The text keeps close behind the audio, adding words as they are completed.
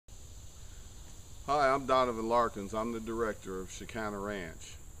Hi, I'm Donovan Larkins. I'm the director of Chicana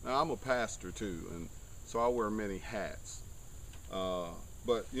Ranch. Now, I'm a pastor too, and so I wear many hats. Uh,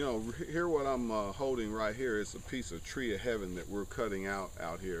 but here what I'm holding right here is a piece of tree of heaven that we're cutting out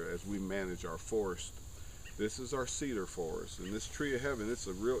here as we manage our forest. This is our cedar forest, and this tree of heaven, it's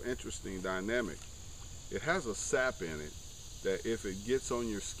a real interesting dynamic. It has a sap in it that if it gets on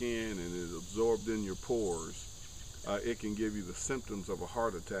your skin and is absorbed in your pores, it can give you the symptoms of a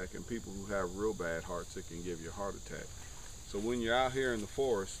heart attack, and people who have real bad hearts, it can give you a heart attack. So when you're out here in the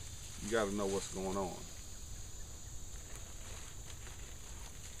forest, you got to know what's going on.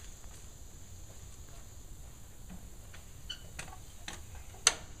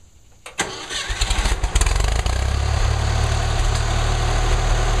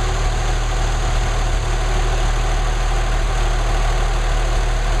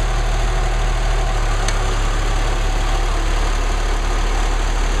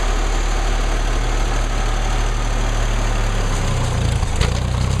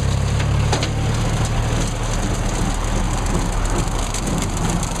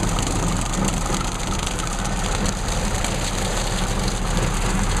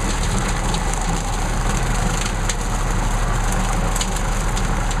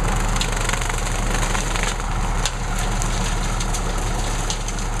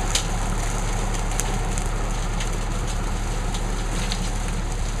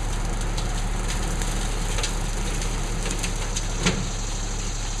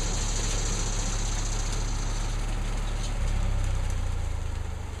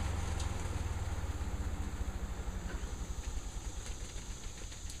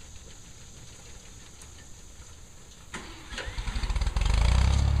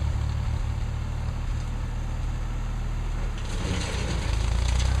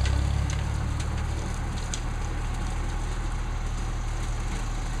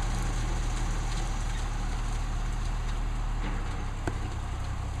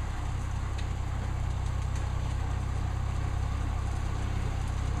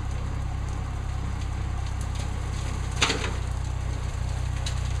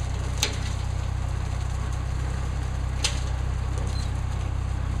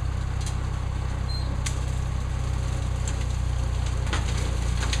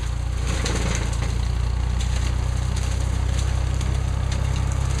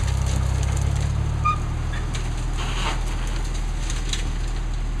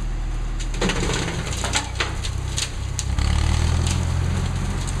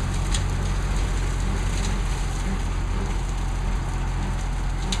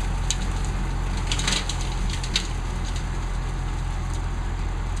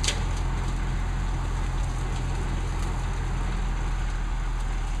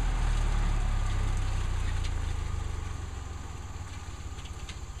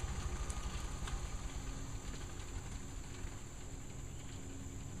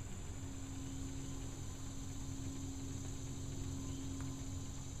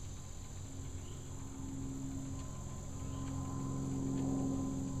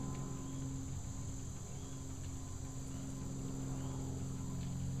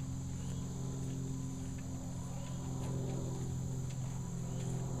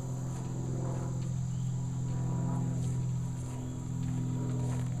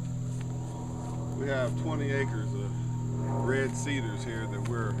 We have 20 acres of red cedars here that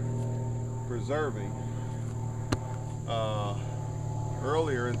we're preserving. Uh,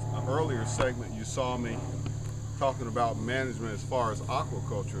 earlier segment, you saw me talking about management as far as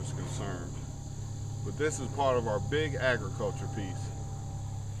aquaculture is concerned. But this is part of our big agriculture piece.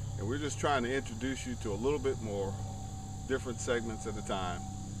 And we're just trying to introduce you to a little bit more, different segments at a time.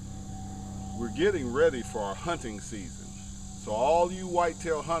 We're getting ready for our hunting season. So all you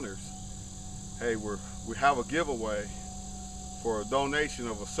whitetail hunters, hey, we have a giveaway for a donation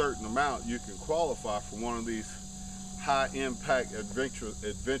of a certain amount. You can qualify for one of these high impact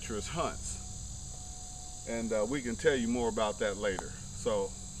adventurous hunts. And we can tell you more about that later.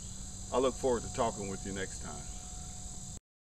 So I look forward to talking with you next time.